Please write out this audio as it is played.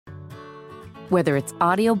Whether it's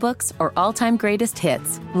audiobooks or all-time greatest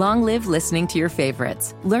hits, long live listening to your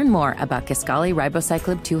favorites. Learn more about Kisqali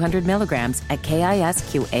Ribociclib 200 milligrams at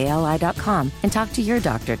KISQALI.com and talk to your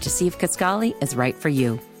doctor to see if Kisqali is right for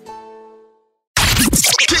you.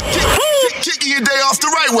 Kicking your day off the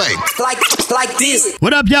right way. Like this.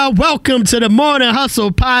 What up, y'all? Welcome to the Morning Hustle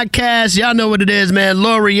Podcast. Y'all know what it is, man.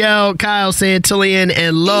 L'Oreal, Kyle Santillian,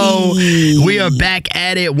 and Lo. We are back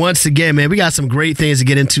at it once again, man. We got some great things to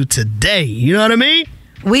get into today. You know what I mean?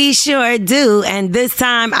 We sure do, and this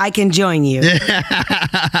time I can join you.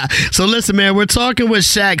 So listen, man, we're talking what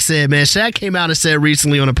Shaq said, man. Shaq came out and said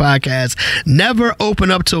recently on a podcast, never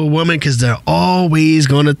open up to a woman because they're always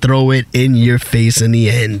going to throw it in your face in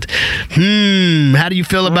the end. How do you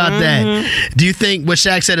feel about that? Do you think what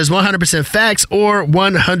Shaq said is 100% facts or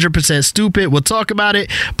 100% stupid? We'll talk about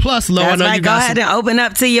it. Plus, Lo, I know you got go ahead and open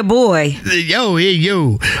up to your boy.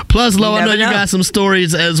 Yo. Plus, Lo, I know you got some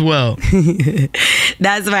stories as well.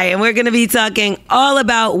 That's right. And we're going to be talking all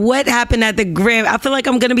about what happened at the Grammy. I feel like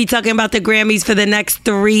I'm going to be talking about the Grammys for the next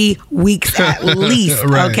 3 weeks at least.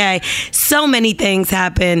 Right. Okay. So many things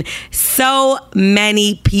happened. So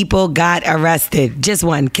many people got arrested. Just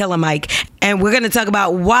one, Killer Mike. And we're going to talk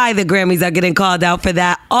about why the Grammys are getting called out for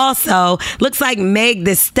that. Also, looks like Meg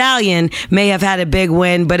Thee Stallion may have had a big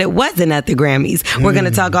win, but it wasn't at the Grammys. We're going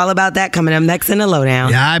to talk all about that coming up next in the Lowdown.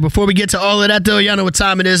 Yeah, all right, before we get to all of that, though, y'all know what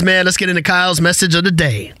time it is, man. Let's get into Kyle's message of the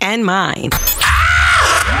day. And mine.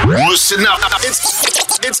 Listen up.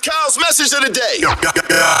 It's Kyle's message of the day. You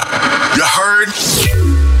heard?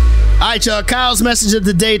 All right, y'all. Kyle's message of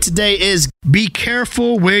the day today is be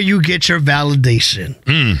careful where you get your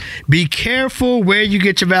validation. Be careful where you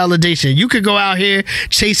get your validation. You could go out here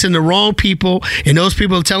chasing the wrong people, and those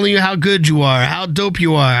people are telling you how good you are, how dope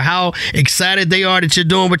you are, how excited they are that you're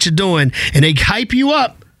doing what you're doing, and they hype you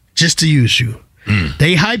up just to use you.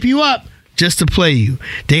 They hype you up just to play you.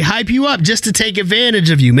 They hype you up just to take advantage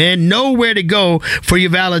of you, man. Know where to go for your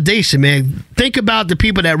validation, man. Think about the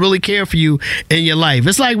people that really care for you in your life.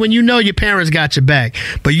 It's like when you know your parents got your back,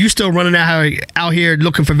 but you still running out here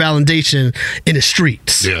looking for validation in the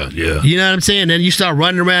streets. Yeah. You know what I'm saying? Then you start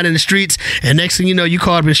running around in the streets, and next thing you know, you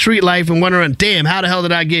caught up in street life and wondering, damn, how the hell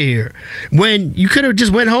did I get here? When you could have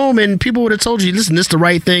just went home and people would have told you, listen, this is the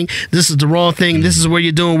right thing, this is the wrong thing, this is where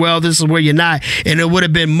you're doing well, this is where you're not. And it would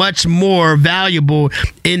have been much more valuable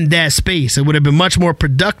in that space. It would have been much more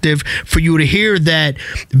productive for you to hear that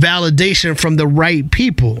validation from the right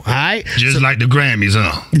people, all right? Just like the Grammys,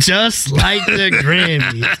 huh? Just like the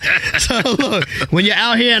Grammys. So look, when you're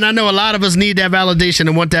out here, and I know a lot of us need that validation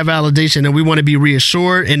and want that validation, and we want to be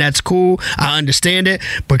reassured, and that's cool. I understand it.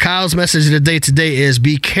 But Kyle's message of the day today is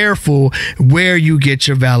be careful where you get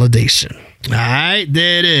your validation. All right,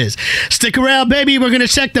 there it is. Stick around, baby. We're going to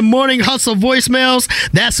check the Morning Hustle voicemails.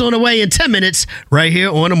 That's on the way in 10 minutes right here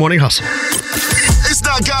on the Morning Hustle. It's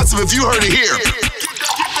not gossip if you heard it here.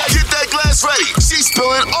 Get that glass ready. She's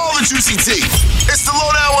spilling all the juicy tea. It's the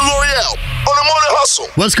Lowdown with L'Oreal on the Morning Hustle.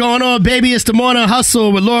 What's going on, baby? It's the Morning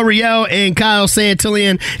Hustle with L'Oreal and Kyle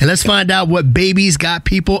Santillian. And let's find out what baby's got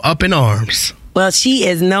people up in arms. Well, she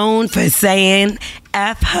is known for saying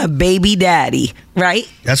F her baby daddy, right?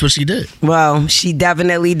 That's what she did. Well, she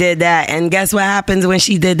definitely did that. And guess what happens when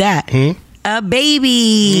she did that? A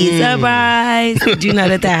baby. Surprise. Did you know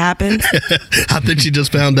that happens? I think she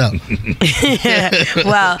just found out.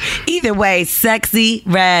 Well, either way, Sexxy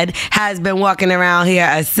Red has been walking around here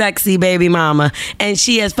a sexy baby mama, and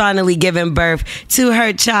she has finally given birth to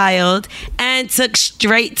her child and took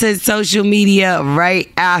straight to social media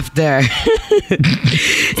right after.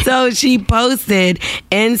 So she posted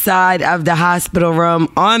inside of the hospital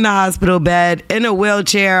room, on the hospital bed, in a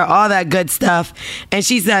wheelchair, all that good stuff. And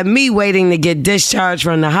she said, me waiting to get discharged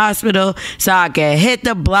from the hospital so I can hit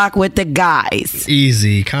the block with the guys.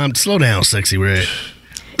 Easy. Slow down, Sexy Red.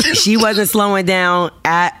 She wasn't slowing down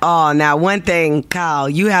at all. Now, one thing, Kyle,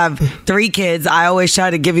 you have 3 kids. I always try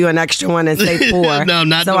to give you an extra one and say 4. No, I'm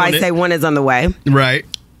not so doing I it. say 1 is on the way. Right.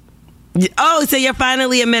 Oh, so you're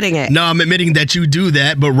finally admitting it. No, I'm admitting that you do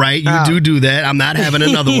that, but right, you do that. I'm not having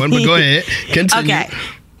another one, but go ahead. Continue. Okay.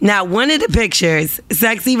 Now, one of the pictures,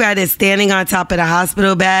 Sexy Red is standing on top of the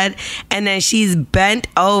hospital bed, and then she's bent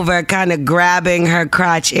over, kind of grabbing her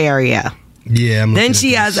crotch area. Yeah. Then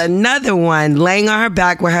she has another one laying on her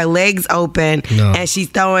back with her legs open, and she's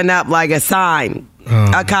throwing up like a sign.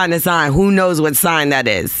 A kind of sign. Who knows what sign that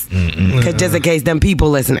is? Just in case them people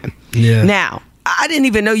listening. Yeah. Now, I didn't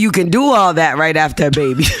even know you can do all that right after a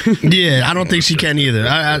baby. Yeah, I don't think she can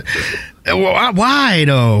either. Why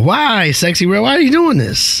though? Why, Sexy Red? Why are you doing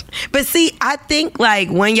this? But see, I think like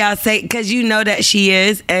when y'all say, because you know that she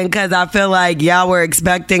is, and because I feel like y'all were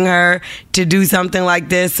expecting her to do something like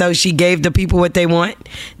this, so she gave the people what they want.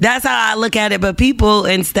 That's how I look at it. But people,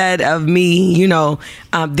 instead of me,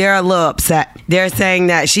 they're a little upset. They're saying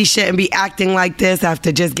that she shouldn't be acting like this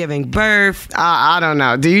after just giving birth. I don't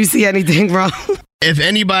know. Do you see anything wrong? If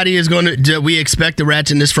anybody is going to, we expect the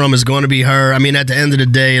ratchetness from is going to be her. I mean, at the end of the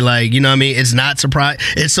day, like, it's not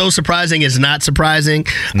it's so surprising. It's not surprising.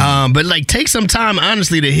 But like, take some time,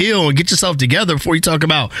 honestly, to heal and get yourself together before you talk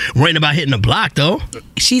about worrying about hitting the block, though.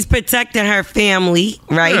 She's protecting her family,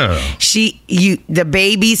 right? Yeah. The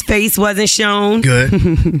baby's face wasn't shown. Good.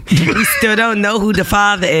 We still don't know who the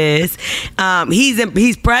father is.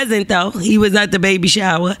 He's present though. He was at the baby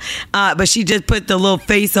shower, but she just put the little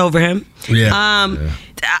face over him. Yeah.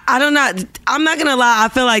 I don't know. I'm not gonna lie. I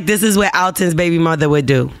feel like this is what Alton's baby mother would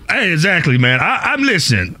do. Hey, exactly, man.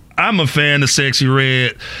 Listen. I'm a fan of Sexy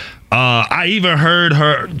Red. I even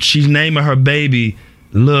heard she's naming her baby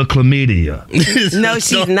Lil Chlamydia. No,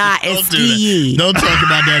 she's not. It's Ski. Don't talk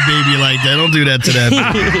about that baby like that. Don't do that to that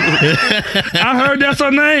baby. I heard that's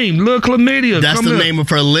her name, Lil Chlamydia. That's the name of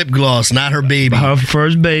her lip gloss, not her baby. Her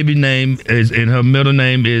first baby name is, and her middle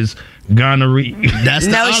name is gonorrhea.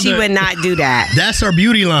 She would not do that. That's her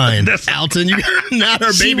beauty line. That's Alton. Not her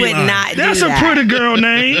baby she would line. Not do that's that. a pretty girl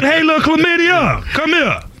name. Hey, Lil Chlamydia, come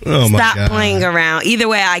here. Oh my Stop God. playing around. Either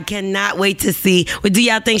way, I cannot wait to see. Do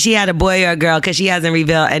y'all think she had a boy or a girl? Because she hasn't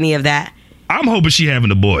revealed any of that. I'm hoping she having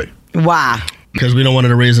a boy. Why? Because we don't want her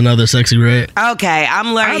to raise another Sexy Red. Okay,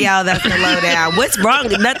 I'm L'Oreal. That's the lowdown. What's wrong?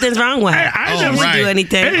 Nothing's wrong with her. I didn't do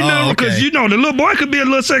anything. Because the little boy could be a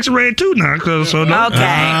little Sexy Red too now. Okay, all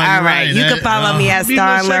right. You can follow me at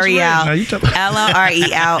Star L'Oreal,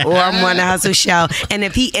 LOREL, or I'm on the Hustle Show. And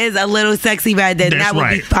if he is a little Sexy Red, then that would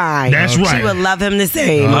be fine. That's right. She would love him the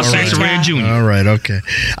same. Sexy Red Jr. All right, okay.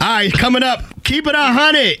 All right, coming up. Keep it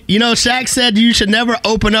 100. Shaq said you should never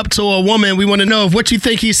open up to a woman. We want to know if what you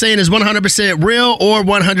think he's saying is 100% real or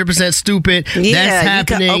 100% stupid. Yeah, that's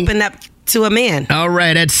happening. You can open up to a man. All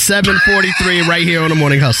right, at 7:43 right here on The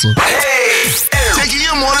Morning Hustle. Taking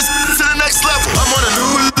your mornings to the next level. I'm on a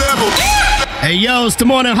new level. Hey, yo, it's The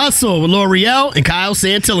Morning Hustle with L'Oreal and Kyle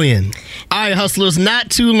Santillian. All right, hustlers,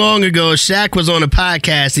 not too long ago, Shaq was on a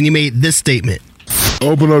podcast and he made this statement.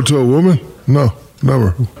 Open up to a woman? No.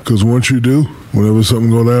 Never, because once you do, whenever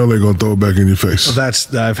something go down, they're gonna throw it back in your face. Well,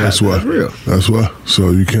 that's why. That's real. That's why.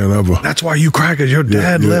 So you can't ever. That's why you cry, because your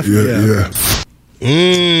dad left. Yeah.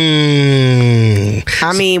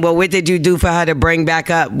 I mean, well, what did you do for her to bring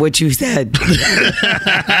back up what you said? Because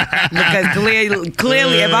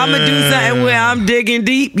clearly, if I'm gonna do something where I'm digging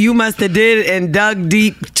deep, you must have did it and dug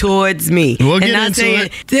deep towards me. We'll get not into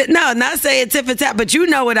saying, it. No, not saying tit for tat, but you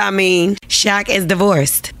know what I mean. Shaq is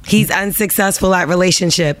divorced. He's unsuccessful at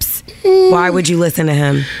relationships. Why would you listen to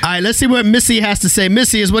him? All right, let's see what Missy has to say.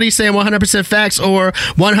 Missy, is what he's saying 100% facts or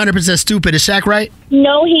 100% stupid? Is Shaq right?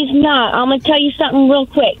 No, he's not. I'm going to tell you something real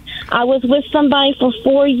quick. I was with somebody for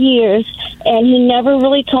 4 years, and he never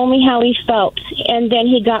really told me how he felt. And then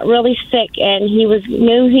he got really sick, and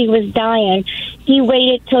knew he was dying. He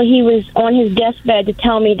waited till he was on his deathbed to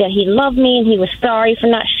tell me that he loved me and he was sorry for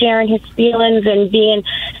not sharing his feelings and being,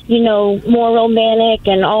 more romantic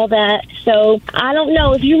and all that. So I don't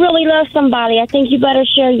know. If you really love somebody, I think you better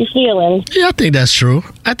share your feelings. Yeah, I think that's true.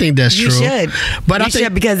 You should. But I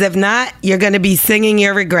think, because if not, you're going to be singing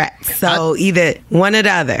your regrets. So either one or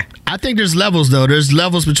the other. I think there's levels, though. There's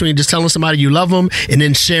levels between just telling somebody you love them and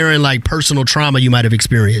then sharing like personal trauma you might have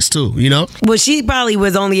experienced too, Well, she probably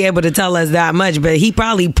was only able to tell us that much, but he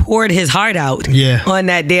probably poured his heart out on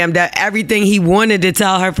that everything he wanted to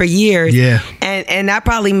tell her for years. Yeah. And that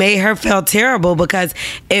probably made her feel terrible because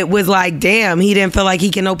it was like, damn, he didn't feel like he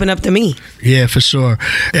can open up to me. Yeah, for sure.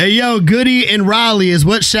 Hey, yo, Goody in Raleigh, is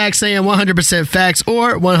what Shaq saying 100% facts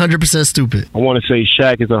or 100% stupid? I want to say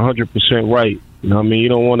Shaq is 100% right. You know what I mean? You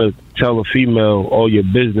don't want to tell a female all your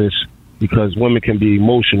business because women can be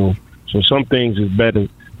emotional. So some things is better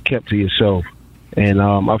kept to yourself. And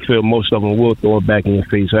I feel most of them will throw it back in your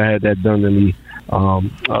face. I had that done to me a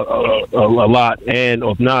lot. And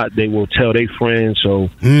if not, they will tell their friends. So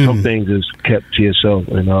some things is kept to yourself.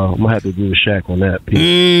 And I'm going to have to do with Shaq on that.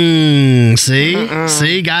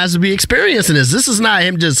 See, guys will be experiencing this. This is not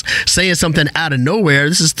him just saying something out of nowhere.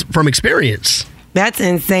 This is from experience. That's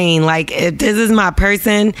insane. Like, if this is my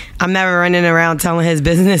person, I'm never running around telling his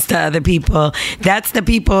business to other people. That's the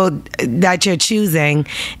people that you're choosing.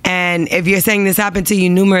 And if you're saying this happened to you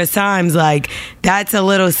numerous times, like, that's a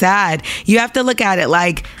little sad. You have to look at it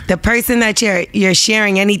like the person that you're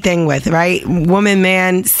sharing anything with, right? Woman,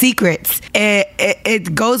 man, secrets.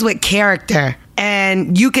 It goes with character.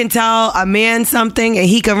 And you can tell a man something and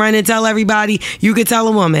he can run and tell everybody. You can tell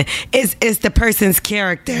a woman. It's the person's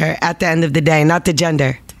character at the end of the day, not the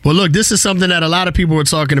gender. Well, look, this is something that a lot of people were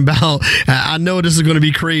talking about. I know this is going to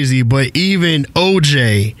be crazy, but even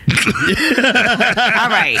OJ. All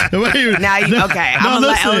right. Okay. I'm going to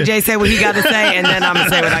let OJ say what he got to say, and then I'm going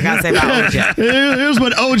to say what I got to say about OJ. Here's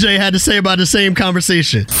what OJ had to say about the same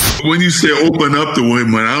conversation. When you say open up to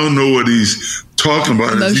women, I don't know what he's talking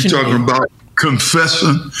about. Is he talking about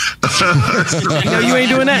confessing? No, you ain't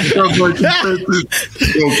doing that. Don't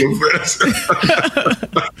confess.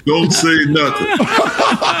 Don't say nothing.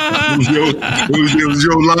 It was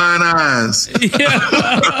your lying eyes.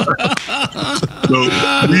 So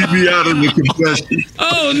leave me out of the confession.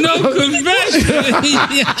 Oh, no confession.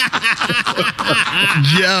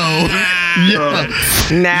 Yo.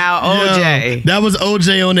 Now, OJ. Yo. That was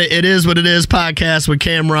OJ on the It Is What It Is podcast with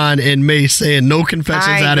Cameron and Mace saying no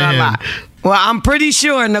confessions out of him. Lie. Well, I'm pretty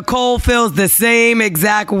sure Nicole feels the same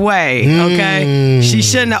exact way, okay? She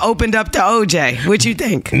shouldn't have opened up to OJ. What you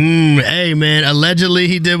think? Hey, man, allegedly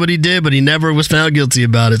he did what he did, but he never was found guilty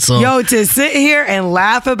about it. So, yo, to sit here and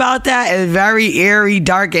laugh about that is very eerie,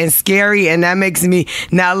 dark, and scary, and that makes me...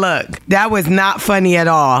 Now, look, that was not funny at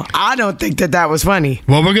all. I don't think that was funny.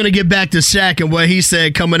 Well, we're going to get back to Shaq and what he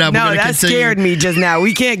said coming up. No, that scared me just now.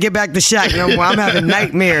 We can't get back to Shaq no more. I'm having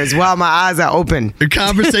nightmares while my eyes are open. The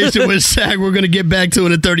conversation with Shaq we're going to get back to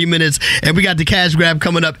in 30 minutes, and we got the cash grab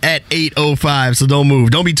coming up at 8:05, so don't move.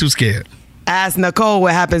 Don't be too scared. Ask Nicole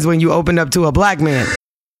what happens when you open up to a black man.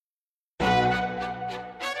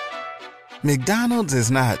 McDonald's is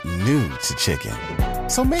not new to chicken,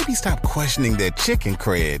 so maybe stop questioning their chicken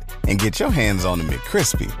cred and get your hands on the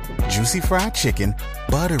McCrispy. Juicy fried chicken,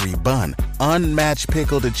 buttery bun, unmatched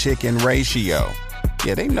pickle to chicken ratio.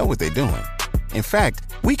 Yeah, they know what they're doing. In fact,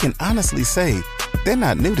 we can honestly say they're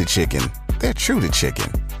not new to chicken. They're true to chicken.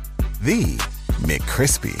 The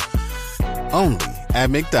McCrispy. Only at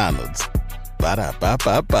McDonald's.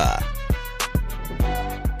 Ba-da-ba-ba-ba.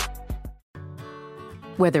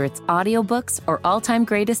 Whether it's audiobooks or all-time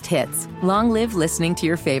greatest hits, long live listening to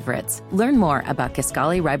your favorites. Learn more about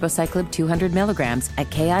Kisqali Ribociclib 200 milligrams at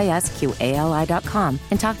KISQALI.com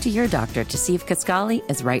and talk to your doctor to see if Kisqali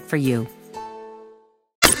is right for you.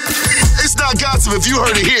 It's not gossip if you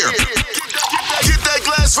heard it here. Get that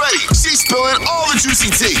glass ready. She's spilling all the juicy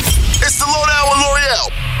tea. It's the Lowdown with L'Oreal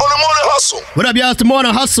on the Morning Hustle. What up, y'all? It's the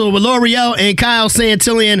Morning Hustle with L'Oreal and Kyle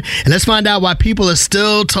Santillian. And let's find out why people are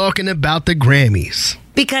still talking about the Grammys.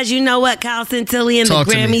 Because you know what, Kyle Santillian, Talk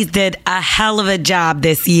the to me. Grammys did a hell of a job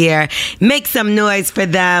this year. Make some noise for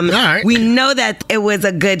them. All right. We know that it was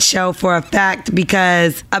a good show for a fact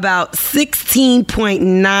because about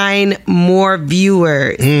 16.9 more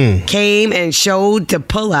viewers came and showed to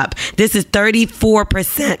pull up. This is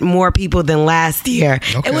 34% more people than last year.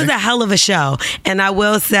 Okay. It was a hell of a show. And I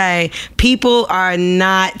will say, people are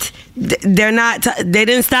not, they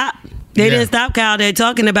didn't stop. They didn't stop, Kyle. They're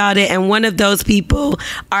talking about it, and one of those people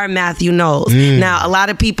are Matthew Knowles. Now, a lot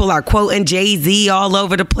of people are quoting Jay-Z all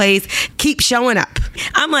over the place. Keep showing up.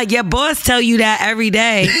 I'm like, your boss tell you that every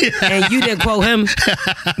day, and you didn't quote him.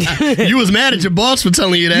 You was mad at your boss for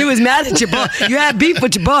telling you that. You was mad at your boss. You had beef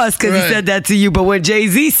with your boss because he said that to you, but when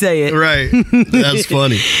Jay-Z say it. Right. That's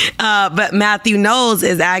funny. But Matthew Knowles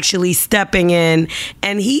is actually stepping in,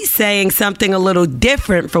 and he's saying something a little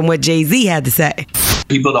different from what Jay-Z had to say.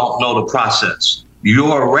 People don't know the process.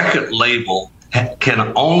 Your record label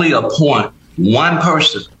can only appoint one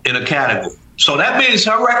person in a category. So that means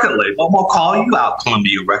her record label, I'm going to call you out,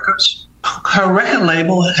 Columbia Records. Her record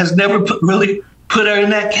label has never really put her in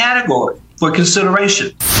that category for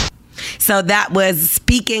consideration. So that was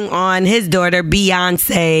speaking on his daughter,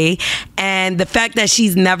 Beyonce, and the fact that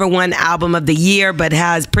she's never won Album of the Year, but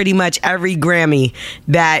has pretty much every Grammy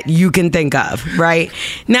that you can think of, right?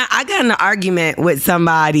 Now, I got in an argument with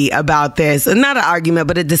somebody about this. Not an argument,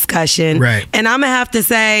 but a discussion. Right. And I'm going to have to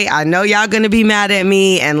say, I know y'all going to be mad at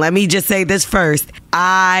me, and let me just say this first.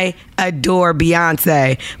 I adore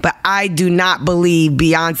Beyonce, but I do not believe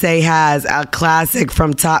Beyonce has a classic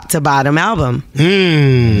from top to bottom album.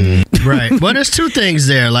 Right. Well, there's two things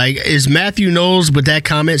there. Like, is Matthew Knowles with that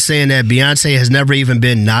comment saying that Beyonce has never even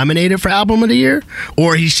been nominated for Album of the Year?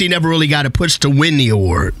 Or she never really got a push to win the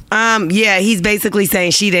award? Yeah, he's basically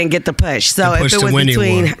saying she didn't get the push. So if it was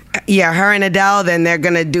between Yeah, her and Adele, then they're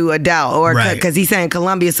going to do Adele. Or because he's saying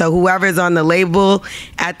Columbia, so whoever's on the label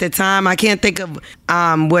at the time, I can't think of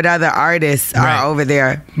what other artists are over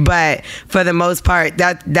there. But for the most part,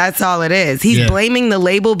 that's all it is. He's blaming the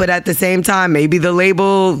label, but at the same time, maybe the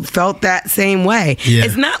label felt that same way. Yeah.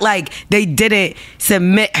 It's not like they didn't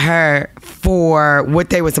submit her for what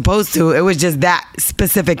they were supposed to. It was just that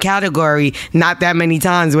specific category. Not that many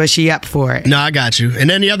times was she up for it. No, I got you. And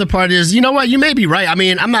then the other part is, you know what? You may be right. I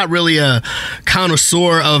mean, I'm not really a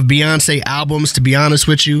connoisseur of Beyonce albums, to be honest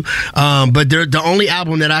with you. But the only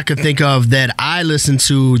album that I could think of that I listen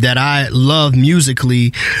to that I love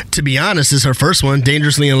musically, to be honest, is her first one,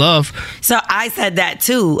 Dangerously in Love. So I said that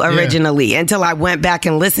too originally until I went back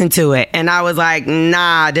and listened to it. And I was like,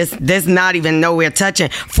 nah, this not even nowhere touching.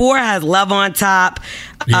 4 has Love on Top,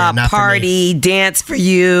 Party, Dance for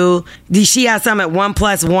You. She has some at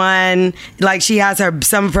 1+1. Like she has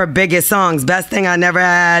some of her biggest songs. Best Thing I Never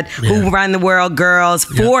Had, Who Run the World, Girls.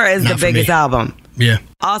 4 is the biggest album. Yeah.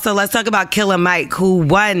 Also, let's talk about Killer Mike, who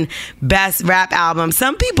won Best Rap Album.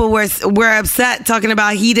 Some people were upset talking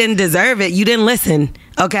about he didn't deserve it. You didn't listen.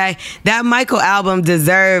 Okay, that Michael album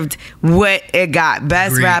deserved what it got.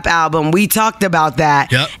 Best Rap Album. We talked about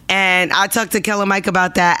that. Yep. And I talked to Killer Mike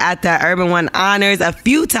about that at the Urban One Honors. A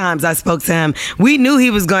few times I spoke to him. We knew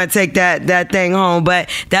he was going to take that thing home,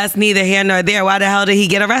 but that's neither here nor there. Why the hell did he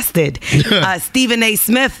get arrested? Stephen A.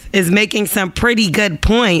 Smith is making some pretty good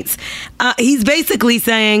points. He's basically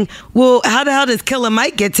saying, well, how the hell does Killer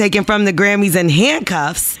Mike get taken from the Grammys in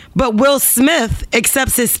handcuffs, but Will Smith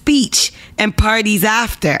accepts his speech and parties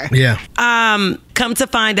after? Yeah. Come to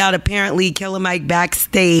find out, apparently Killer Mike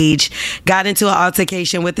backstage got into an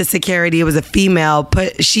altercation with the security. It was a female.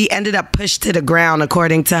 She ended up pushed to the ground,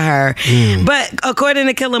 according to her. But according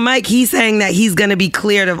to Killer Mike, he's saying that he's going to be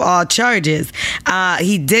cleared of all charges.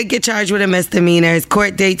 He did get charged with a misdemeanor. His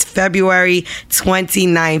court date's February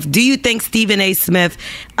 29th. Do you think Stephen A. Smith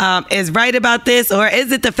is right about this? Or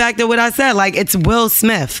is it the fact that what I said, like, it's Will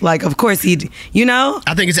Smith? Like, of course, I think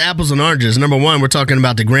it's apples and oranges. Number one, we're talking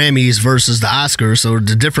about the Grammys versus the Oscars. So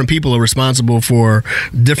the different people are responsible for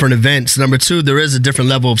different events. Number two, there is a different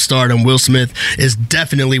level of stardom. Will Smith is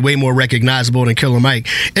definitely way more recognizable than Killer Mike.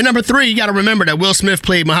 And number three, you got to remember that Will Smith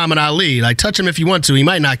played Muhammad Ali. Like, touch him if you want to. He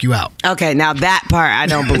might knock you out. Okay, now that part I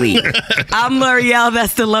don't believe. I'm L'Oreal.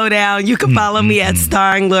 That's the lowdown. You can follow me at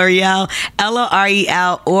Starring L'Oreal,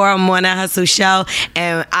 L'Orel, or I'm on a Hustle Show.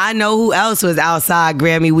 And I know who else was outside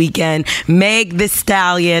Grammy weekend. Meg Thee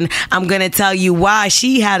Stallion. I'm going to tell you why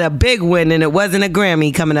she had a big win and it wasn't a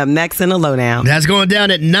Grammy. Coming up next in the lowdown. That's going down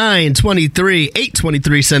at 9:23,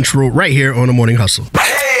 8:23 Central, right here on the Morning Hustle.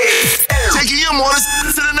 Hey, taking your mornings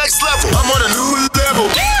to the next level. I'm on a new level.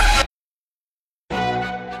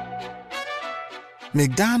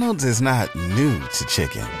 McDonald's is not new to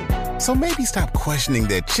chicken, so maybe stop questioning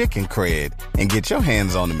their chicken cred and get your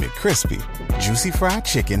hands on the McCrispy. Juicy fried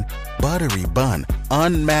chicken, buttery bun,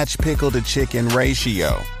 unmatched pickle to chicken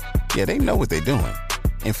ratio. Yeah, they know what they're doing.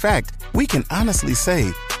 In fact, we can honestly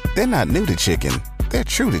say they're not new to chicken, they're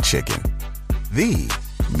true to chicken. The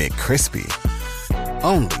McCrispy.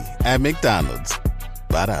 Only at McDonald's.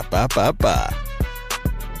 Ba-da-ba-ba-ba.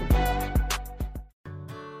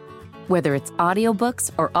 Whether it's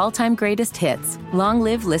audiobooks or all-time greatest hits, long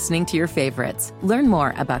live listening to your favorites. Learn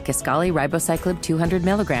more about Kisqali Ribociclib 200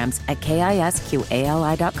 milligrams at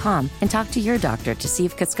KISQALI.com and talk to your doctor to see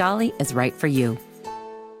if Kisqali is right for you.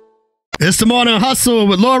 It's the Morning Hustle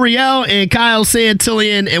with L'Oreal and Kyle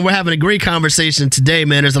Santillian, and we're having a great conversation today,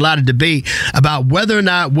 man. There's a lot of debate about whether or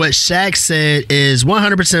not what Shaq said is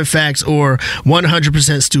 100% facts or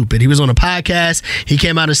 100% stupid. He was on a podcast. He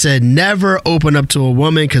came out and said, never open up to a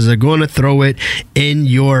woman because they're going to throw it in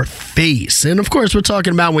your face. And, of course, we're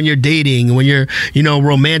talking about when you're dating, when you're,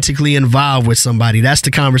 romantically involved with somebody. That's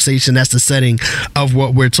the conversation. That's the setting of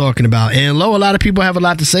what we're talking about. And, Lo, a lot of people have a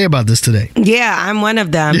lot to say about this today. Yeah, I'm one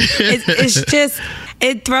of them. It's just,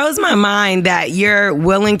 it throws my mind that you're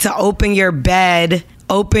willing to open your bed,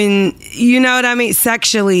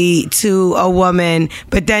 sexually to a woman,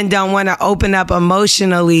 but then don't want to open up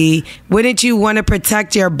emotionally. Wouldn't you want to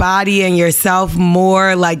protect your body and yourself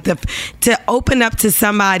more? Like to open up to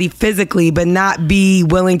somebody physically, but not be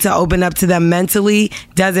willing to open up to them mentally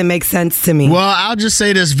doesn't make sense to me. Well, I'll just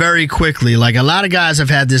say this very quickly. Like, a lot of guys have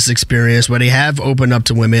had this experience where they have opened up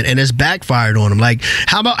to women and it's backfired on them. Like,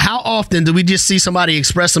 how often do we just see somebody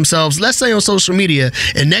express themselves, let's say on social media,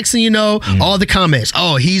 and next thing you know, all the comments,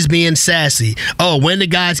 oh, he's being sassy. Oh, when the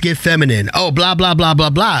guys get feminine. Oh, blah, blah, blah, blah,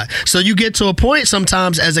 blah. So you get to a point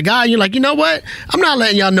sometimes as a guy, you're like, you know what? I'm not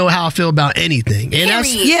letting y'all know how I feel about anything. And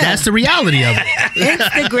that's the reality of it.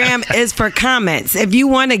 Instagram is for comments. If you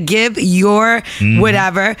want to give your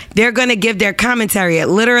whatever, they're going to give their commentary. It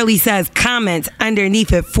literally says comments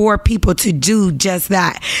underneath it for people to do just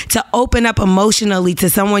that. To open up emotionally to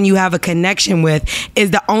someone you have a connection with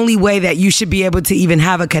is the only way that you should be able to even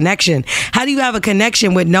have a connection. How do you have a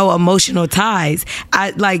connection with no emotional ties?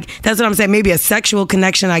 That's what I'm saying. Maybe a sexual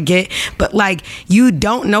connection I get, but like you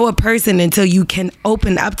don't know a person until you can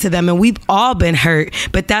open up to them. And we've all been hurt,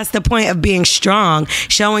 but that's the point of being strong,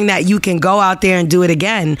 showing that you can go out there and do it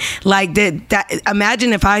again. Like that.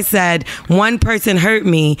 Imagine if I said one person hurt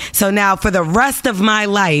me, so now for the rest of my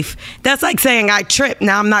life, that's like saying I tripped.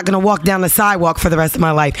 Now I'm not going to walk down the sidewalk for the rest of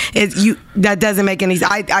my life. That doesn't make any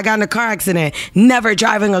sense. I got in a car accident, never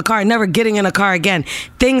driving a car, never getting in a car again.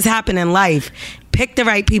 Things happen in life. Pick the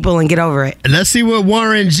right people and get over it. Let's see what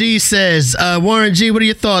Warren G says. Warren G, what are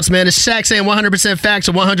your thoughts, man? Is Shaq saying 100% facts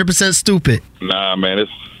or 100% stupid? Nah, man,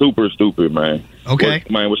 it's super stupid, man. Okay.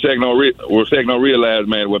 What Shaq don't realize,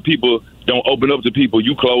 man, when people don't open up to people,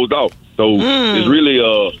 you closed off. So it's really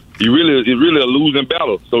a losing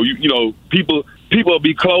battle. So you know, people will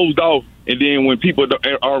be closed off, and then when people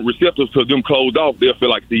aren't receptive to them closed off, they'll feel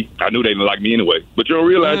like, see, I knew they didn't like me anyway. But you don't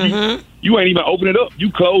realize you ain't even opening it up.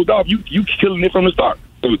 You closed off. You killing it from the start.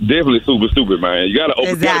 It was definitely super stupid, man. You gotta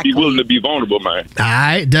be willing to be vulnerable, man. All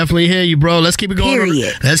right, definitely hear you, bro. Let's keep it going.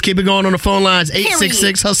 Let's keep it going on the phone lines.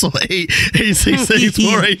 866-HUSTLE-8,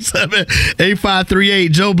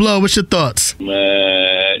 866-487-8538. Joe Blow, what's your thoughts?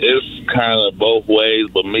 Man, it's kind of both ways,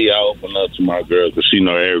 but me, I open up to my girl because she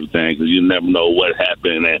know everything, because you never know what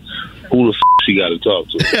happened and who the she got to talk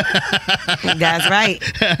to. That's right.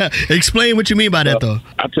 Explain what you mean by that, though.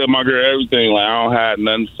 I tell my girl everything. Like, I don't hide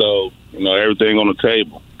nothing, so, you know, everything on the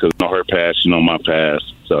table. Because I know her past, you know my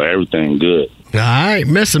past. So everything good. All right,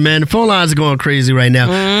 listen, man. The phone lines are going crazy right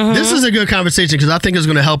now. This is a good conversation because I think it's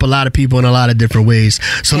going to help a lot of people in a lot of different ways.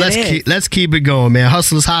 So let's keep it going, man.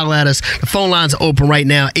 Hustlers, holler at us. The phone lines are open right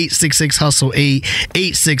now. 866-HUSTLE-8,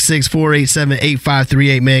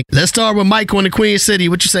 866-487-8538, man. Let's start with Mike on the Queen City.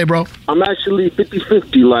 What you say, bro? I'm actually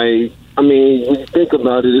 50-50. Like, I mean, when you think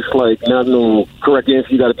about it, it's like not no correct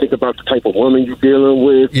answer. You got to think about the type of woman you're dealing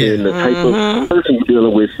with and the type of person you're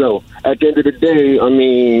dealing with. So at the end of the day, I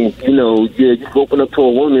mean, you know, you can open up to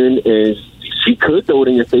a woman and she could throw it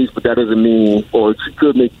in your face, but that doesn't mean, or she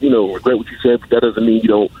could make, you know, regret what you said, but that doesn't mean you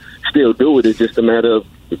don't still do it. It's just a matter of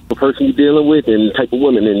the person you're dealing with and the type of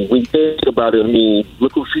woman. And when you think about it, I mean,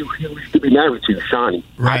 look who she used to be married to, Shani.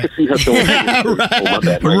 Right. I could see her throwing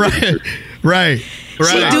Right.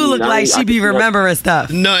 She do look like she be remembering stuff.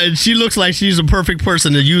 No, and she looks like she's a perfect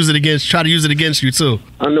person to try to use it against you too.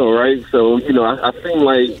 I know, right? So, you know, I feel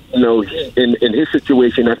like, you know, in his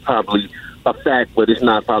situation, that's probably a fact, but it's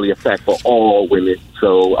not probably a fact for all women.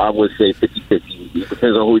 So I would say 50-50. It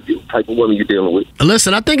depends on who type of woman you're dealing with.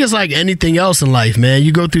 Listen, I think it's like anything else in life, man.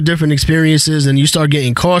 You go through different experiences and you start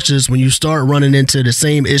getting cautious when you start running into the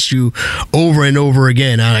same issue over and over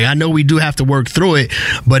again. I know we do have to work through it,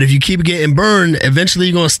 but if you keep getting burned, eventually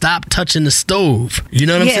you're going to stop touching the stove. You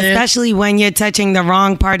know what I'm saying? Especially when you're touching the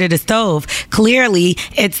wrong part of the stove. Clearly,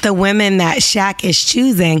 it's the women that Shaq is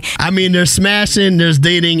choosing. I mean, there's smashing, there's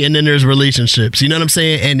dating, and then there's relationships. You know what I'm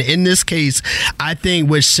saying? And in this case, I think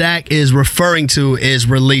what Shaq is referring to is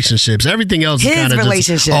relationships. Everything else is kind of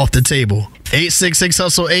just off the table.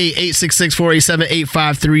 866-HUSTLE-8,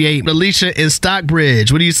 866-487-8538. Alicia in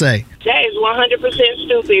Stockbridge, what do you say? That is 100%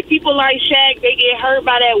 stupid. People like Shaq, they get hurt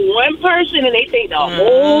by that one person and they think the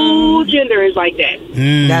whole gender is like that.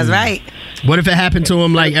 That's right. What if it happened to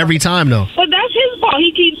him like every time though? But that's his fault.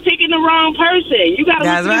 He keeps picking the wrong person. You got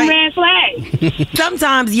to look at the red flag.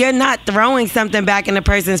 Sometimes you're not throwing something back in the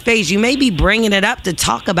person's face. You may be bringing it up to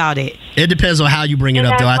talk about it. It depends on how you bring it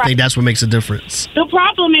up, though. I think that's what makes a difference. The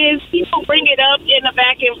problem is people bring it up in the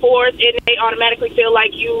back and forth, and they automatically feel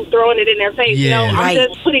like you throwing it in their face. Yeah. You know, I'm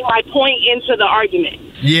just putting my point into the argument.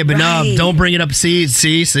 Yeah, but no, don't bring it up.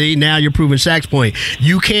 See, now you're proving Shaq's point.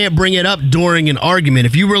 You can't bring it up during an argument.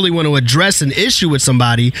 If you really want to address an issue with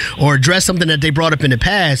somebody or address something that they brought up in the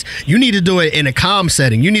past, you need to do it in a calm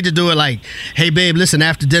setting. You need to do it like, hey, babe, listen,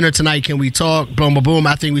 after dinner tonight, can we talk? Boom, boom, boom.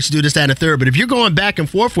 I think we should do this, that, and the third. But if you're going back and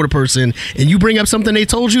forth with a person and you bring up something they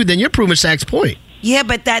told you, then you're proving Shaq's point. Yeah,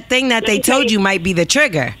 but that thing that they told you might be the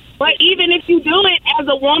trigger. But even if you do it as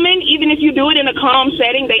a woman, even if you do it in a calm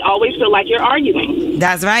setting, they always feel like you're arguing.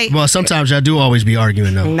 That's right. Well, sometimes y'all do always be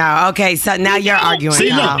arguing, though. No, okay, so now you're arguing.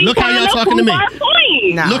 See, look how y'all talking to me.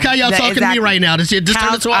 No, look how y'all talking to me right now. This turned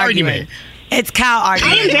into an argument. It's cow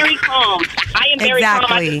argument. I am very calm. I am very calm.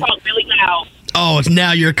 I just talk really loud. Oh, it's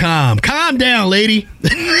now you're calm. Calm down, lady.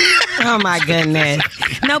 Oh my goodness.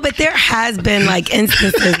 No, but there has been like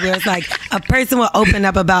instances where it's like a person will open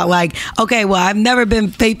up about like, okay, well, I've never been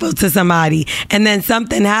faithful to somebody, and then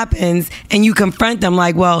something happens and you confront them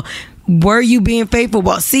like, well, were you being faithful?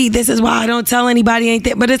 Well, see, this is why I don't tell anybody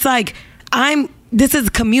anything. But it's like, this is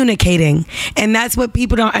communicating, and that's what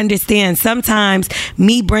people don't understand. Sometimes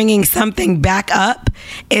me bringing something back up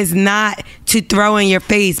is not to throw in your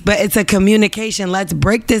face, but it's a communication. Let's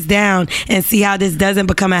break this down and see how this doesn't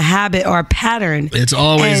become a habit or a pattern. It's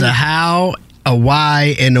always a how, a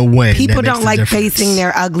why, and a when. People don't like facing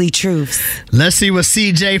their ugly truths. Let's see what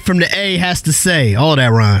CJ from the A has to say. All that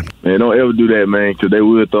rhyme. Man, don't ever do that, man, because they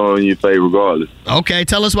will throw in your face regardless. Okay,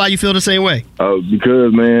 tell us why you feel the same way.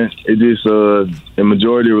 Because, man, it just, in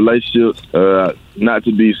majority of relationships, not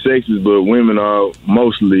to be sexist, but women are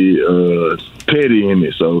mostly petty in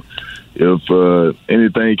it. So if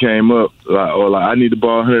anything came up, like I need to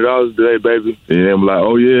borrow $100 today, baby, and I'm like,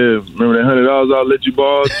 oh yeah, remember that $100 I let you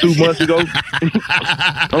borrow 2 months ago?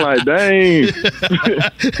 I'm like, dang.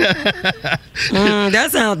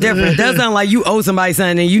 That sounds different. That sounds like you owe somebody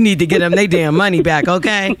something and you need to get them their damn money back,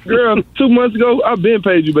 okay? Girl, 2 months ago, I've been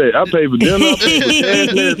paid you back. I paid for dinner, I paid for gas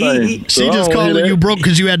and everything. She just calling you broke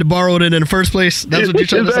because you had to borrow it in the first place? That's what you're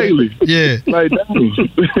trying to say? Yeah. Like,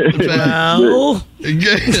 dang. Well.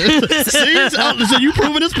 See, so you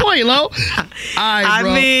proving his point, Lo. All right,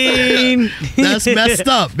 bro. I mean, that's messed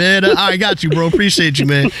up, man. All right, got you, bro. Appreciate you,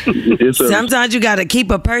 man. Sometimes you got to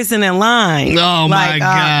keep a person in line. Oh, my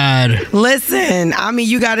God. Listen, I mean,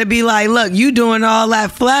 you got to be like, look, you doing all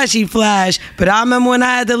that flashy flash, but I remember when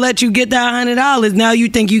I had to let you get that $100. Now you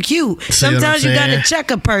think you cute. Sometimes you got to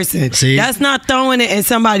check a person. See? That's not throwing it in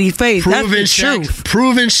somebody's face. That's the truth.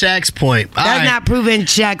 Proving Shaq's point. That's not proving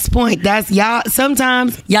Shaq's point. That's y'all. Sometimes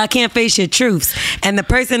y'all can't face your truths, and the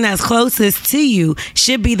person that's closest to you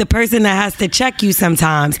should be the person that has to check you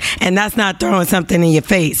sometimes, and that's not throwing something in your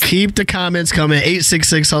face. Keep the comments coming.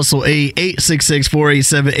 866-HUSTLE-8,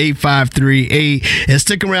 866-487-8538, and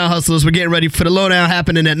stick around, hustlers. We're getting ready for the lowdown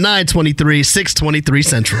happening at 9:23, 6:23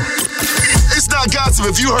 Central. It's not gossip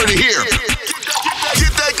if you heard it here.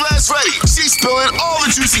 Get that glass ready. She's spilling all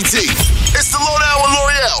the juicy tea. It's the lowdown with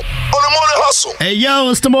L'Oreal on the Morning Hustle. Hey, yo,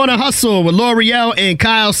 it's the Morning Hustle with L'Oreal and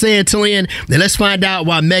Kyle Santillan. Now let's find out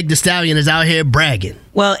why Meg Thee Stallion is out here bragging.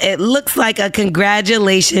 Well, it looks like a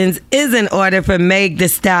congratulations is in order for Meg Thee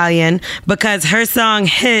Stallion because her song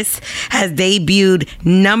Hiss has debuted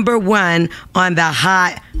 #1 on the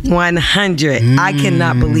Hot 100. I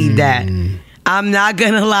cannot believe that. I'm not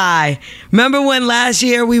gonna lie. Remember when last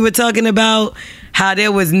year we were talking about how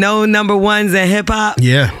there was no #1s in hip hop?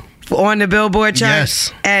 Yeah. On the Billboard chart?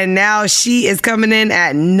 Yes. And now she is coming in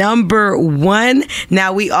at #1.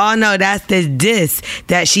 Now we all know that's the diss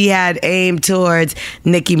that she had aimed towards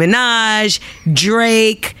Nicki Minaj,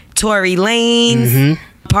 Drake, Tory Lanez,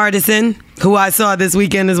 Partisan, who I saw this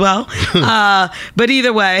weekend as well. But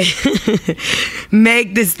either way,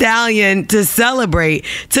 Meg Thee Stallion, to celebrate,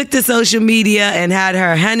 took to social media and had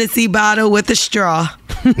her Hennessy bottle with a straw.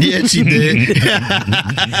 Yeah, she did.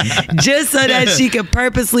 Just so that she could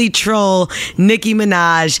purposely troll Nicki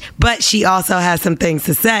Minaj, but she also has some things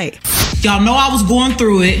to say. Y'all know I was going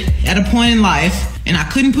through it at a point in life, and I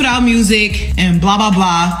couldn't put out music and blah, blah,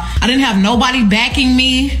 blah. I didn't have nobody backing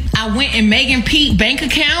me. I went in Megan Pete bank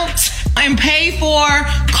accounts and paid for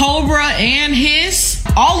Cobra and Hiss.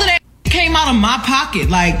 All of that came out of my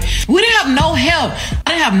pocket. Like, we didn't have no help.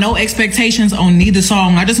 I didn't have no expectations on neither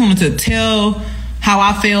song. I just wanted to tell how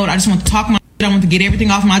I felt. I just want to talk my shit. I want to get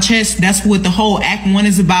everything off my chest. That's what the whole Act 1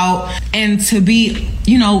 is about. And to be,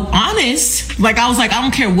 honest, like I was like, I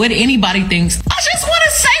don't care what anybody thinks. I just want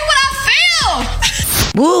to say what I feel.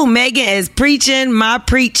 Woo, Megan is preaching my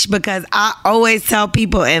preach because I always tell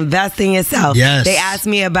people invest in yourself. Yes. They ask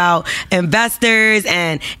me about investors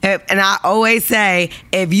and I always say,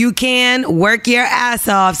 if you can, work your ass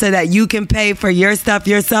off so that you can pay for your stuff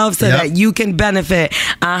yourself so that you can benefit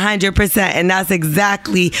 100%. And that's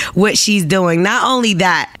exactly what she's doing. Not only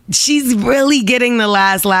that, she's really getting the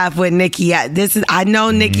last laugh with Nicki. I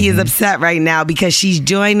know Nicki is upset right now because she's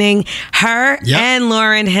joining her and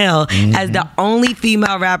Lauryn Hill as the only female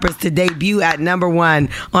rappers to debut at #1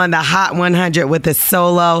 on the Hot 100 with a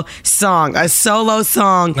solo song. A solo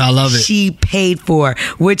song I love it. She paid for,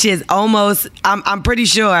 which is almost, I'm pretty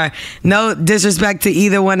sure, no disrespect to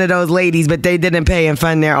either one of those ladies, but they didn't pay and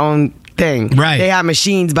fund their own thing. Right. They had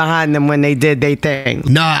machines behind them when they did their thing.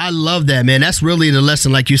 No, I love that, man. That's really the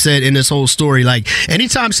lesson, like you said, in this whole story. Like,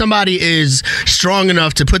 anytime somebody is strong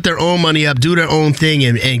enough to put their own money up, do their own thing,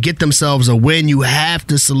 and get themselves a win, you have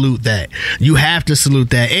to salute that. You have to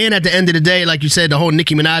salute that. And at the end of the day, like you said, the whole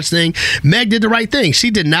Nicki Minaj thing, Meg did the right thing.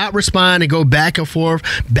 She did not respond and go back and forth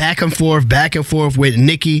with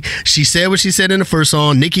Nicki. She said what she said in the first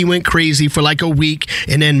song. Nicki went crazy for like a week,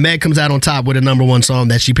 and then Meg comes out on top with a #1 song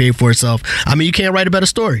that she paid for herself. I mean, you can't write a better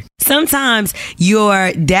story. Sometimes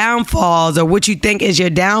your downfalls, or what you think is your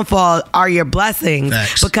downfall, are your blessings.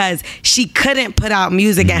 Facts. Because she couldn't put out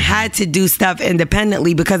music and had to do stuff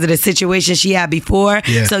independently because of the situation she had before.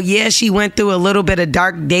 Yeah. So yeah, she went through a little bit of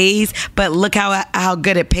dark days, but look how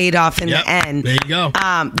good it paid off in the end. There you go.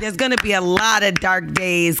 There's going to be a lot of dark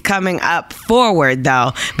days coming up forward,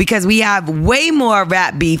 though, because we have way more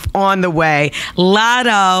rap beef on the way.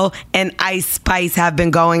 Lotto and Ice Spice have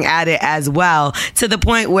been going at it as well, to the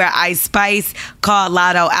point where Ice Spice called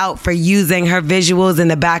Lotto out for using her visuals in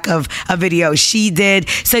the back of a video she did.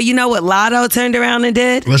 So you know what Lotto turned around and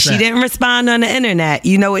did? What's She that? didn't respond on the internet.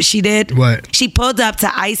 You know what she did? What? She pulled up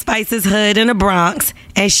to Ice Spice's hood in the Bronx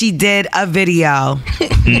and she did a video.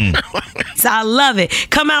 So I love it.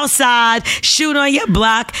 Come outside, shoot on your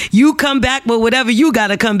block. You come back with whatever you got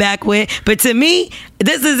to come back with. But to me,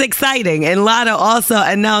 this is exciting. And Lotto also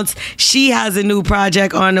announced she has a new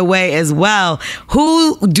project on the way as well.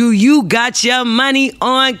 Who do you got your money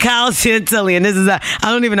on, Kyle Chantilly? This is I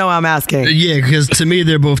don't even know why I'm asking. Yeah, because to me,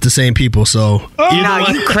 they're both the same people, so. No,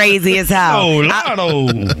 you crazy as hell. Oh, Lotto.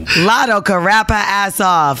 Lotto could rap her ass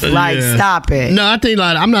off. Like, Yeah. stop it. No, I think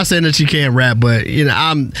Lotto, I'm not saying that she can't rap, but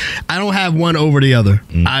I don't have one over the other.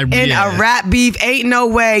 In a rap beef, ain't no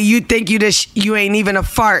way you think you ain't even a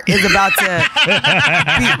fart is about to be.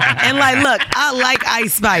 And like, look, I like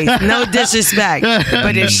Ice Spice, no disrespect,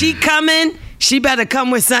 but if she coming, she better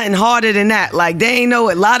come with something harder than that. Like, they ain't know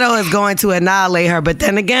what Lotto is going to annihilate her. But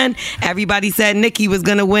then again, everybody said Nicki was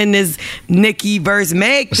going to win this Nicki versus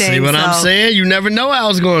Meg thing. See what I'm saying? You never know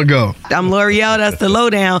how it's going to go. I'm L'Oreal. That's the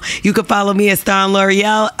lowdown. You can follow me at Star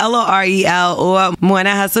L'Oreal, LOREL, or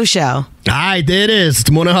Morning Hustle Show. All right, there it is.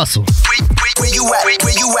 It's Morning Hustle. Where you at? Where you at?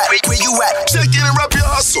 Where you at? Check in and rep your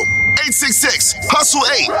hustle.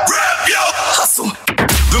 866-HUSTLE-8. Rep your hustle.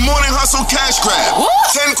 The Morning Hustle Cash Grab.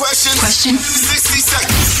 10 questions. 60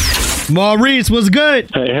 seconds. Maurice, what's good?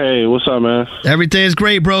 Hey, what's up, man? Everything's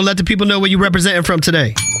great, bro. Let the people know where you representing from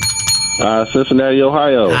today. Cincinnati,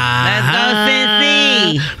 Ohio. Let's go,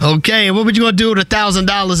 Cincy. Okay, and what would you gonna do with $1,000 in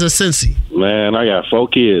Cincy? Man, I got 4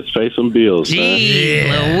 kids. Pay some bills, Gee,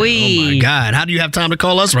 man. Louise. Oh my God, how do you have time to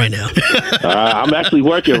call us right now? I'm actually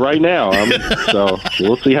working right now. So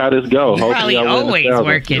we'll see how this goes. Probably always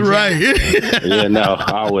working. Right. Yeah, no,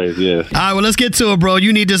 always, yeah. All right, well, let's get to it, bro.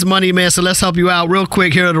 You need this money, man, so let's help you out real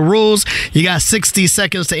quick. Here are the rules. You got 60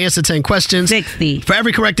 seconds to answer 10 questions. 60. For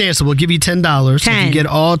every correct answer, we'll give you $10. 10. If you get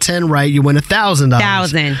all 10 right, you win $1,000.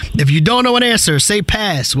 1,000. If you don't know an answer, say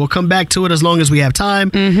pass. We'll come back to it as long as we have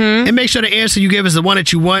time. Mm-hmm. And make sure the answer you give is the one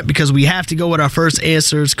that you want, because we have to go with our first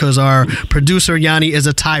answers because our producer, Yanni, is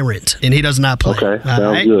a tyrant and he does not play. Okay,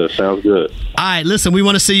 All right? sounds good. All right, listen, we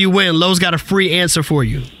want to see you win. Lowe's got a free answer for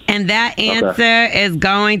you. And that answer is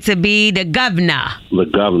going to be the governor. The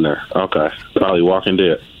governor. Okay. Probably Walking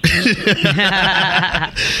Dead.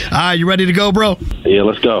 All right, you ready to go, bro? Yeah,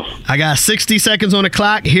 let's go. I got 60 seconds on the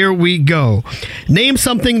clock. Here we go. Name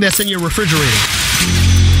something that's in your refrigerator.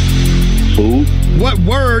 Food. What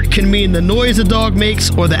word can mean the noise a dog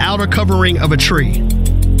makes or the outer covering of a tree?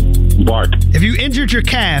 Bark. If you injured your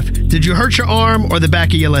calf, did you hurt your arm or the back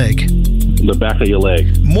of your leg? The back of your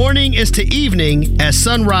leg. Morning is to evening as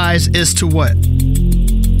sunrise is to what?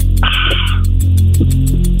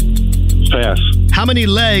 Pass. How many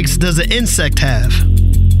legs does an insect have?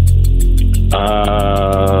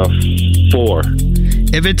 4.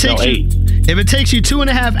 If it takes 8. If it takes you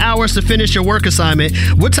 2.5 hours to finish your work assignment,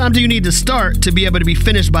 what time do you need to start to be able to be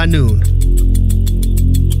finished by noon?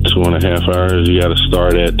 2.5 hours. You got to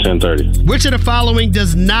start at 10:30. Which of the following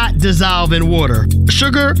does not dissolve in water?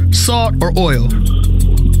 Sugar, salt, or oil?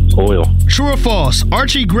 Oil. True or false?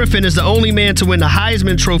 Archie Griffin is the only man to win the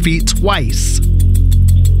Heisman Trophy twice.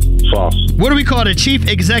 False. What do we call the chief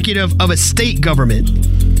executive of a state government?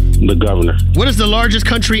 The governor. What is the largest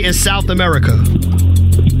country in South America?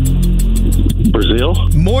 Brazil.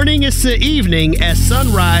 Morning is to evening as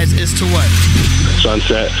sunrise is to what?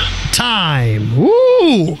 Sunset. Time.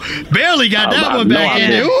 Ooh, barely got that one back in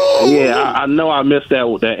there. Ooh. Yeah, I know I missed that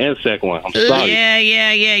insect one. I'm sorry. Yeah.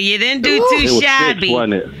 You didn't do too it was shabby. 6,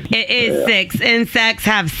 wasn't it? It is 6. Insects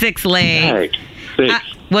have 6 legs. Dang. 6.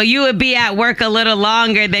 Well, you would be at work a little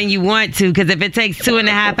longer than you want to, because if it takes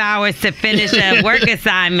 2.5 hours to finish a work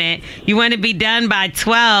assignment, you want to be done by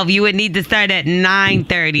 12. You would need to start at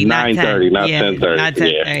 9:30. 9:30, not 10:30. Not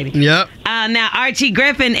 10:30. Yep. Now, Archie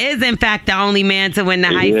Griffin is, in fact, the only man to win the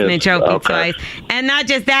Heisman Trophy twice. And not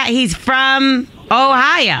just that, he's from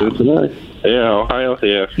Ohio. Yeah, Ohio,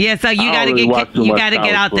 yeah. Yeah, so you got to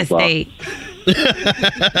get out the state.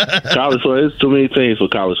 College football, it's too many teams for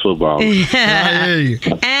college football.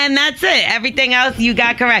 And that's it. Everything else you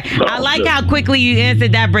got correct. I like how quickly you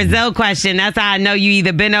answered that Brazil question. That's how I know you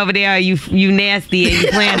either been over there or you nasty and you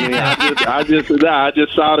planning. I just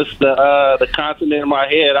saw the continent in my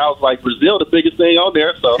head. I was like, Brazil, the biggest thing on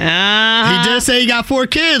there. So he did say he got 4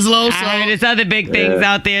 kids, Lo. So. I heard there's other big things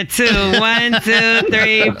out there too. 1, 2,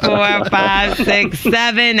 3, 4, 5, 6,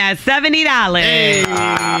 7. That's $70. Hey. All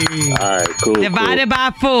right, cool. Divided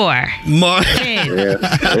by 4. More.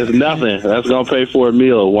 It's nothing. That's gonna pay for a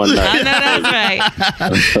meal one night. I know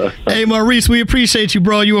that's right. Hey, Maurice, we appreciate you,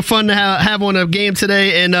 bro. You were fun to have on a game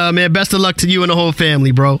today, and man, best of luck to you and the whole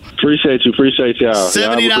family, bro. Appreciate y'all.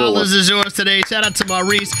 $70 is yours today. Shout out to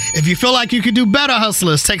Maurice. If you feel like you could do better,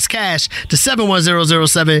 hustlers, text cash to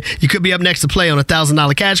 71007. You could be up next to play on a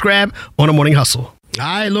 $1,000 cash grab on a Morning Hustle. All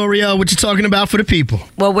right, L'Oreal, what you talking about for the people?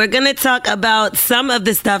 Well, we're going to talk about some of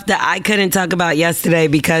the stuff that I couldn't talk about yesterday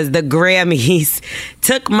because the Grammys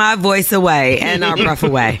took my voice away and our breath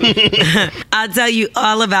away. I'll tell you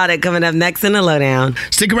all about it coming up next in the Lowdown.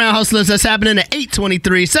 Stick around, hustlers. That's happening at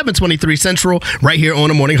 8:23, 7:23 Central, right here on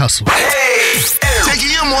the Morning Hustle. Hey, taking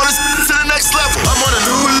your mornings to the next level. I'm on a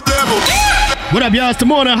new level. What up, y'all? It's the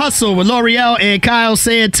Morning Hustle with L'Oreal and Kyle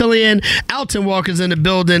Santillian. Alton Walker's in the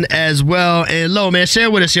building as well. And Lo, man, share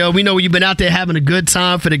with us, yo. We know you've been out there having a good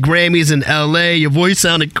time for the Grammys in L.A. Your voice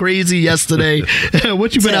sounded crazy yesterday.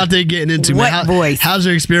 What you been out there getting into, man? What voice? How's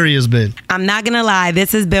your experience been? I'm not going to lie.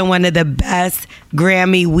 This has been one of the best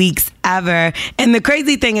Grammy weeks ever. And the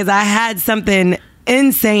crazy thing is I had something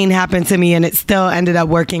insane happened to me and it still ended up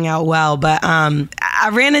working out well, but I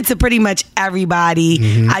ran into pretty much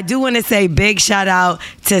everybody. I do want to say big shout out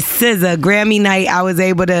to SZA. Grammy night, I was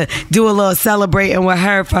able to do a little celebrating with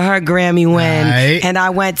her for her Grammy win, and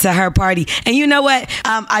I went to her party. And you know what,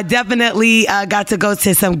 I definitely got to go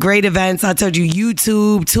to some great events. I told you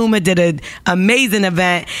YouTube Tuma did an amazing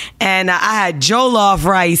event, and I had jollof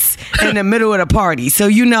rice in the middle of the party. So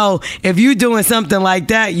you know, if you doing something like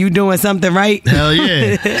that, you doing something right. Hell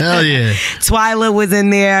yeah. Hell yeah. Twyla was in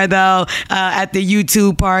there, though, at the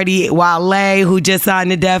YouTube party. Wale, who just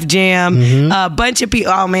signed the Def Jam. A bunch of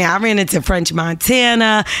people. Oh, man, I ran into French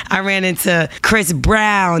Montana. I ran into Chris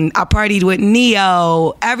Brown. I partied with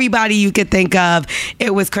Neo. Everybody you could think of.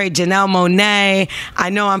 It was crazy. Janelle Monáe. I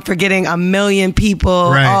know I'm forgetting a million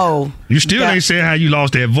people. Right. Oh. You still ain't saying how you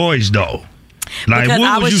lost that voice, though. Like, because what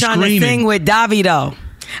I was you trying screaming? to sing with Davido.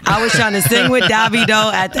 I was trying to sing with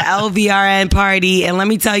Davido at the LVRN party, and let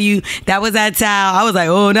me tell you, that was at Tao. I was like,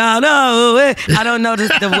 oh, no, I don't know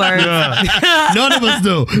the words. None of us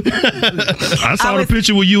do. I saw the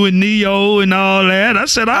picture with you and Neo and all that. I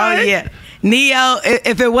said, all right. Yeah. Neo,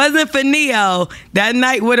 if it wasn't for Neo, that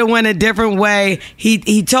night would have went a different way.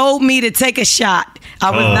 He told me to take a shot. I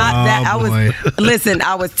was not that. Listen,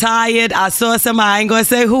 I was tired. I saw somebody, I ain't going to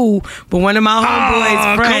say who, but one of my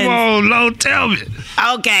homeboys' friends. Come on, Lo, tell me.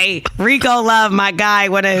 Okay. Rico Love, my guy,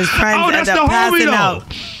 one of his friends ended up passing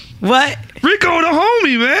out. What? Rico the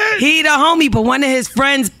homie, man. He the homie, but one of his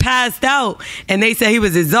friends passed out, and they said he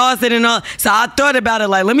was exhausted and all. So I thought about it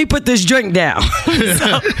like, let me put this drink down. So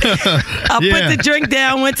I put the drink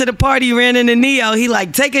down, went to the party, ran into Neo. He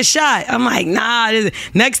like, take a shot. I'm like, nah.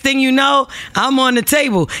 Next thing you know, I'm on the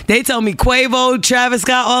table. They told me Quavo, Travis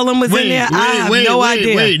Scott, all of them was in there. I have no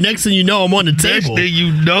idea. Wait, next thing you know, I'm on the table. Next thing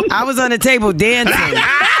you know. I was on the table dancing.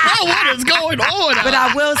 What is going on? But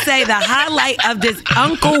I will say the highlight of this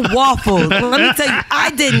Uncle Waffles. Let me tell you,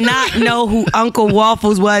 I did not know who Uncle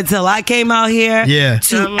Waffles was until I came out here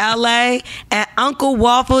to LA, and Uncle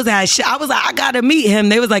Waffles I was like, I gotta meet him.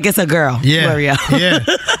 They was like, it's a girl. Yeah.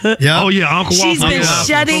 Oh yeah, Uncle Waffles. She's been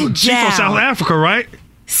shutting down. She's from South Africa, right?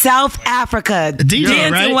 South Africa. DJ,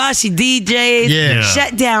 dancing right? while she DJs. Yeah.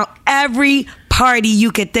 Shut down every party you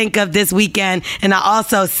could think of this weekend. And I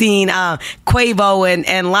also seen Quavo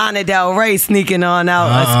and Lana Del Rey sneaking on out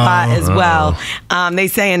a spot as well. They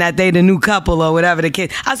saying that they the new couple or whatever the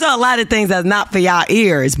kid. I saw a lot of things that's not for y'all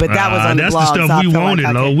ears, but that was on the blog. That's the stuff we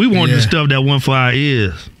wanted, though. We wanted the stuff that wasn't for our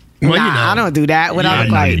ears. Well, I don't do that. What I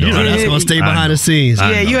look like? That's gonna stay behind the scenes.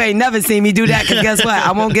 You ain't never seen me do that, because guess what?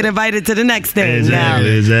 I won't get invited to the next thing.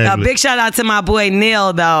 Exactly. Big shout out to my boy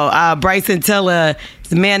Neil, though. Bryson Tiller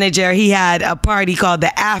manager, he had a party called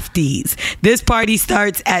the Afties. This party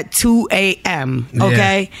starts at 2 a.m.,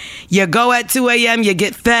 okay? You go at 2 a.m., you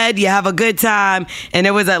get fed, you have a good time, and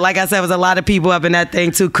it was, like I said, it was a lot of people up in that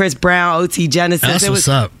thing too. Chris Brown, OT Genesis. That's what's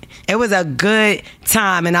up. It was a good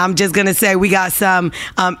time, and I'm just going to say we got some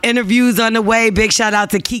interviews on the way. Big shout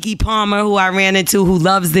out to Keke Palmer, who I ran into, who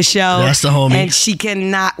loves the show. That's the homie. And she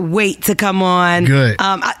cannot wait to come on. Good.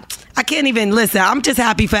 I can't even listen. I'm just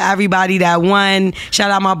happy for everybody that won. Shout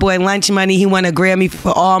out my boy Lunch Money. He won a Grammy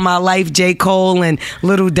for All My Life. J. Cole and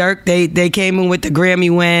Little Durk, they came in with the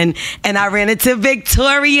Grammy win. And I ran into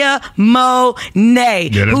Victoria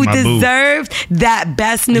Monet, who deserved that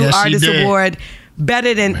Best New Artist Award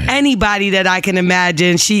better than anybody that I can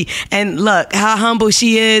imagine. And look how humble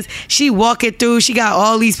she is. She walking through. She got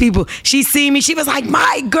all these people. She see me. She was like,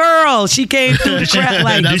 my girl. She came through the crowd.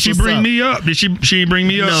 Like, did she bring me up? Did she bring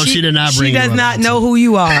me up? No, she did not bring you up. She does not know who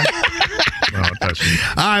you are. All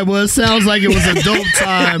right, well, it sounds like it was a dope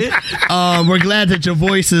time. We're glad that your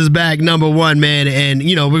voice is back, number one, man. And,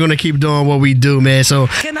 you know, we're going to keep doing what we do, man. So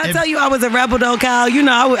can I tell you I was a rebel, though, Kyle? You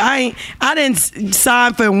know, I didn't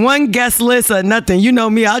sign for one guest list or nothing. You know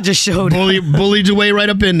me, I just showed bullied your way right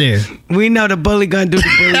up in there. We know the bully gonna do the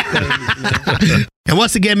bully thing. And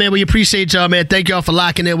once again, man, we appreciate y'all, man. Thank y'all for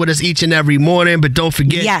locking in with us each and every morning. But don't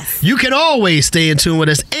forget, you can always stay in tune with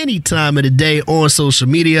us any time of the day on social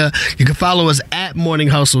media. You can follow us at Morning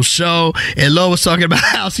Hustle Show. And Lo was talking about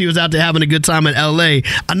how she was out there having a good time in L.A.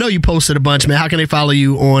 I know you posted a bunch, man. How can they follow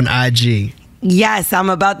you on IG? Yes,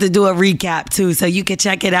 I'm about to do a recap too, so you can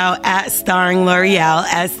check it out at Starring L'Oreal,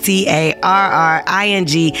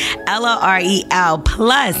 StarringLorel.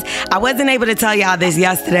 Plus, I wasn't able to tell y'all this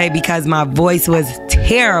yesterday because my voice was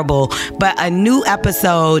terrible, but a new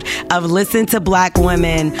episode of Listen to Black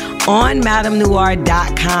Women on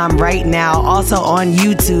MadameNoir.com right now, also on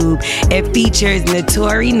YouTube. It features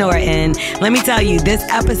Naturi Norton. Let me tell you, this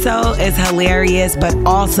episode is hilarious, but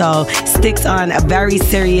also sticks on a very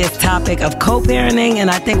serious topic of co-parenting,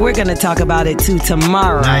 and I think we're going to talk about it too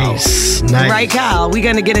tomorrow. Nice. Right, Kyle? We're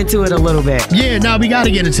going to get into it a little bit. Yeah, no, we got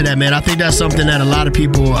to get into that, man. I think that's something that a lot of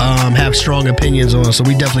people have strong opinions on, so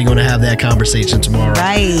we definitely going to have that conversation tomorrow.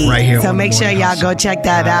 Right here. So make sure y'all go check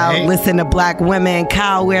that out. Listen to Black Women.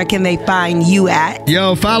 Kyle, where can they find you at?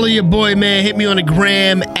 Yo, follow your boy, man. Hit me on the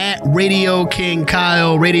gram at Radio King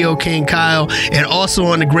Kyle, and also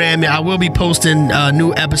on the gram, I will be posting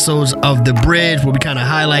new episodes of The Bridge where we kind of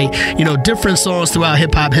highlight, you know, different songs throughout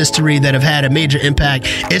hip-hop history that have had a major impact,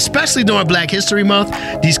 especially during Black History Month,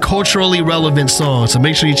 these culturally relevant songs. So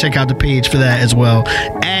make sure you check out the page for that as well,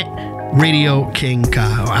 at Radio King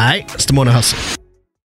Kyle. All right, it's the Morning Hustle.